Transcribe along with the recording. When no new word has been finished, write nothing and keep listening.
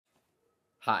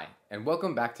Hi, and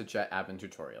welcome back to Jet Admin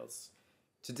Tutorials.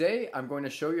 Today, I'm going to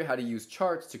show you how to use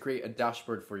charts to create a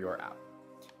dashboard for your app.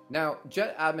 Now,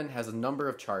 Jet Admin has a number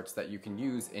of charts that you can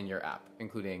use in your app,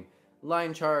 including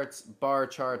line charts, bar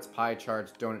charts, pie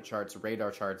charts, donut charts, radar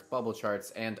charts, bubble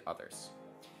charts, and others.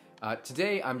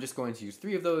 Today, I'm just going to use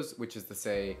three of those, which is to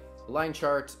say a line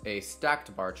chart, a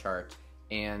stacked bar chart,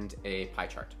 and a pie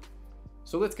chart.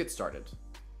 So let's get started.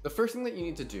 The first thing that you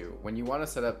need to do when you want to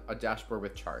set up a dashboard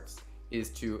with charts is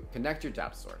to connect your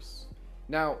data source.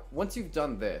 Now, once you've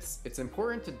done this, it's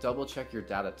important to double check your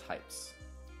data types.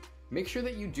 Make sure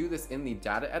that you do this in the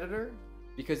data editor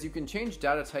because you can change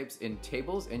data types in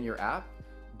tables in your app,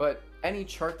 but any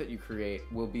chart that you create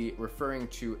will be referring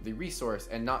to the resource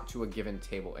and not to a given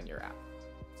table in your app.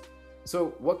 So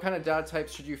what kind of data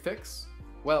types should you fix?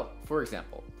 Well, for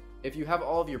example, if you have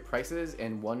all of your prices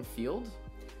in one field,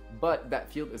 but that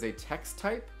field is a text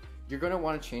type, you're going to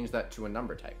want to change that to a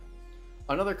number type.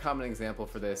 Another common example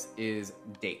for this is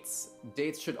dates.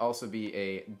 Dates should also be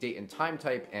a date and time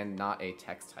type and not a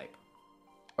text type.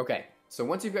 Okay, so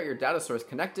once you've got your data source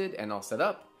connected and all set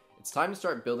up, it's time to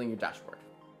start building your dashboard.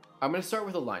 I'm going to start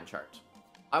with a line chart.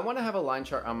 I want to have a line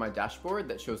chart on my dashboard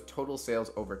that shows total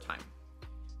sales over time.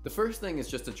 The first thing is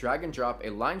just to drag and drop a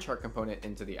line chart component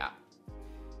into the app.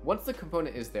 Once the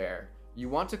component is there, you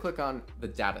want to click on the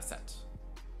data set.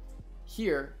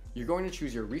 Here, you're going to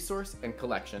choose your resource and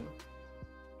collection.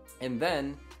 And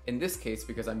then, in this case,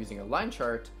 because I'm using a line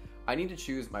chart, I need to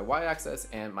choose my y-axis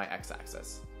and my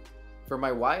x-axis. For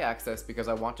my y-axis, because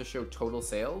I want to show total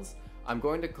sales, I'm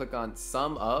going to click on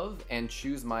sum of and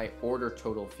choose my order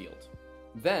total field.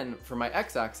 Then, for my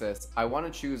x-axis, I want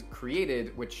to choose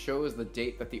created, which shows the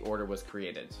date that the order was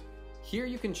created. Here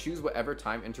you can choose whatever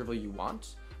time interval you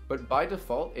want, but by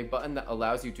default, a button that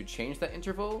allows you to change that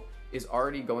interval is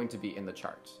already going to be in the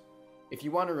chart. If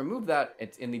you want to remove that,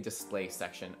 it's in the display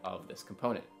section of this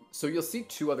component. So you'll see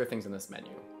two other things in this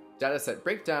menu: dataset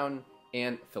breakdown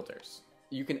and filters.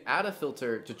 You can add a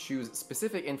filter to choose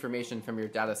specific information from your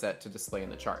dataset to display in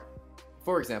the chart.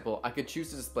 For example, I could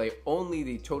choose to display only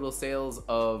the total sales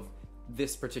of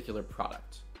this particular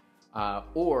product,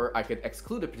 or I could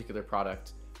exclude a particular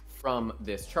product from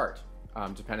this chart,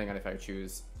 depending on if I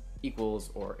choose equals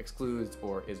or excludes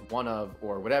or is one of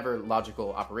or whatever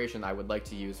logical operation I would like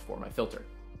to use for my filter.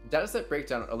 Dataset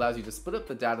breakdown allows you to split up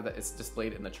the data that is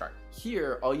displayed in the chart.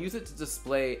 Here, I'll use it to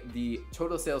display the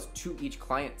total sales to each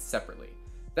client separately.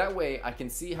 That way, I can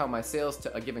see how my sales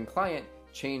to a given client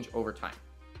change over time.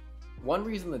 One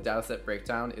reason the dataset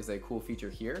breakdown is a cool feature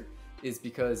here is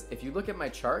because if you look at my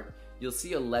chart, you'll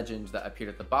see a legend that appeared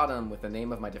at the bottom with the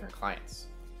name of my different clients.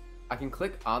 I can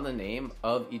click on the name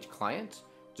of each client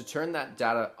to turn that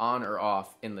data on or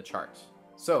off in the chart.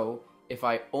 So if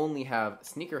I only have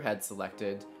sneakerhead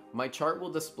selected, my chart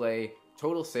will display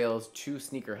total sales to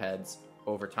sneakerheads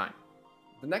over time.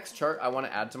 The next chart I want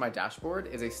to add to my dashboard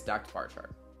is a stacked bar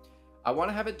chart. I want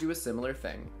to have it do a similar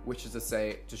thing, which is to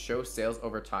say to show sales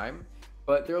over time,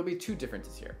 but there will be two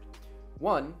differences here.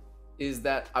 One is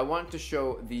that I want to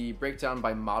show the breakdown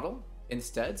by model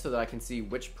instead so that I can see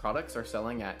which products are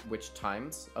selling at which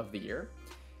times of the year.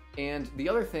 And the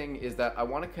other thing is that I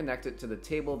want to connect it to the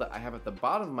table that I have at the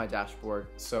bottom of my dashboard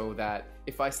so that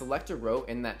if I select a row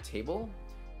in that table,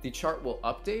 the chart will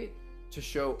update to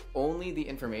show only the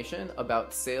information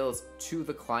about sales to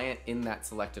the client in that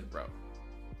selected row.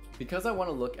 Because I want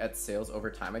to look at sales over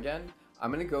time again,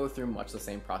 I'm going to go through much the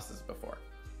same process as before.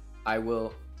 I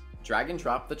will drag and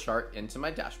drop the chart into my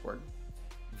dashboard.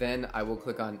 Then I will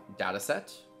click on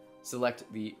Dataset, select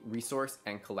the resource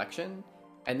and collection,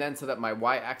 and then set up my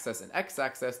y-axis and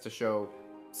x-axis to show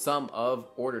sum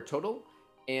of order total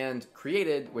and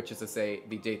created, which is to say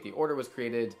the date the order was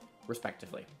created,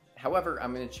 respectively. However,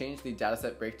 I'm going to change the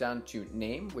dataset breakdown to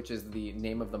name, which is the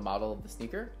name of the model of the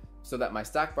sneaker, so that my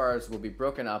stack bars will be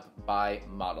broken up by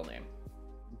model name.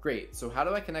 Great, so how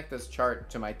do I connect this chart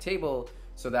to my table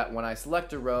so that when I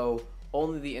select a row,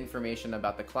 only the information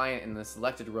about the client in the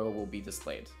selected row will be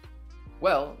displayed?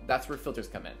 Well, that's where filters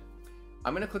come in.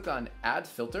 I'm going to click on Add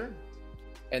Filter,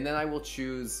 and then I will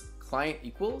choose Client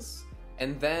Equals,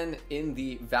 and then in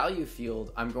the Value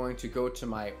field, I'm going to go to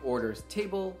my Orders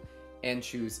table and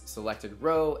choose Selected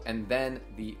Row, and then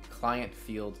the Client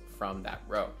field from that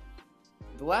row.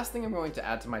 The last thing I'm going to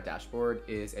add to my dashboard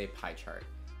is a pie chart.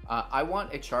 I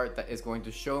want a chart that is going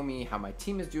to show me how my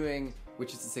team is doing,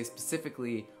 which is to say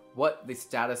specifically what the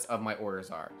status of my orders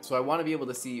are. So I want to be able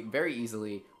to see very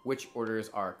easily which orders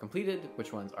are completed,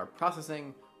 which ones are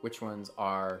processing, which ones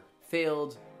are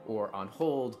failed or on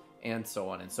hold, and so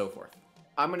on and so forth.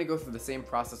 I'm going to go through the same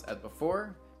process as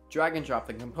before, drag and drop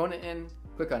the component in,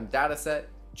 click on Dataset,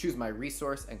 choose my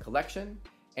resource and collection,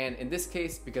 and in this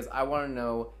case, because I want to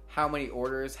know how many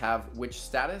orders have which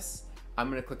status, I'm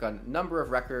going to click on number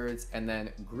of records and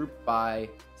then group by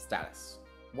status.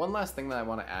 One last thing that I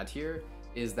want to add here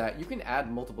is that you can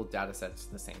add multiple data sets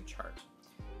to the same chart.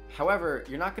 However,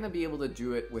 you're not going to be able to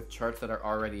do it with charts that are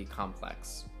already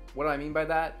complex. What do I mean by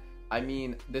that? I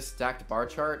mean, this stacked bar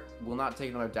chart will not take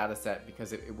another data set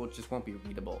because it just won't be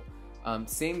readable.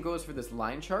 Same goes for this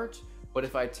line chart, but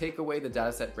if I take away the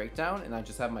data set breakdown and I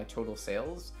just have my total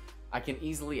sales, I can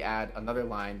easily add another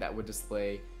line that would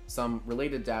display some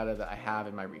related data that I have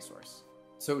in my resource.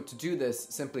 So to do this,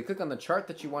 simply click on the chart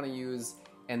that you want to use,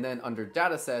 and then under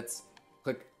datasets,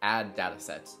 click add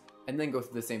datasets, and then go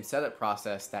through the same setup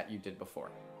process that you did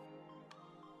before.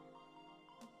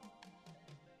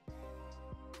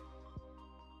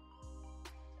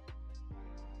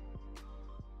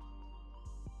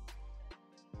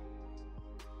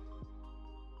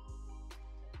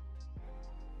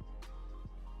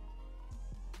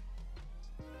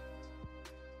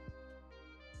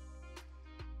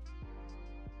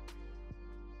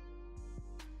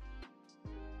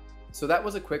 So that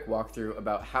was a quick walkthrough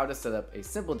about how to set up a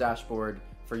simple dashboard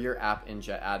for your app in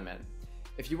JetAdmin.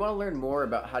 If you want to learn more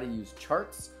about how to use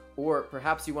charts, or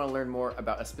perhaps you want to learn more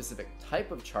about a specific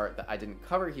type of chart that I didn't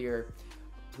cover here,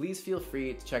 please feel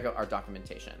free to check out our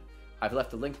documentation. I've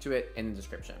left a link to it in the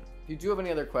description. If you do have any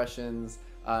other questions,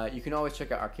 you can always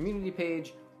check out our community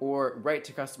page or write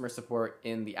to customer support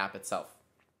in the app itself.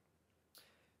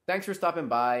 Thanks for stopping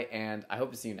by, and I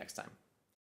hope to see you next time.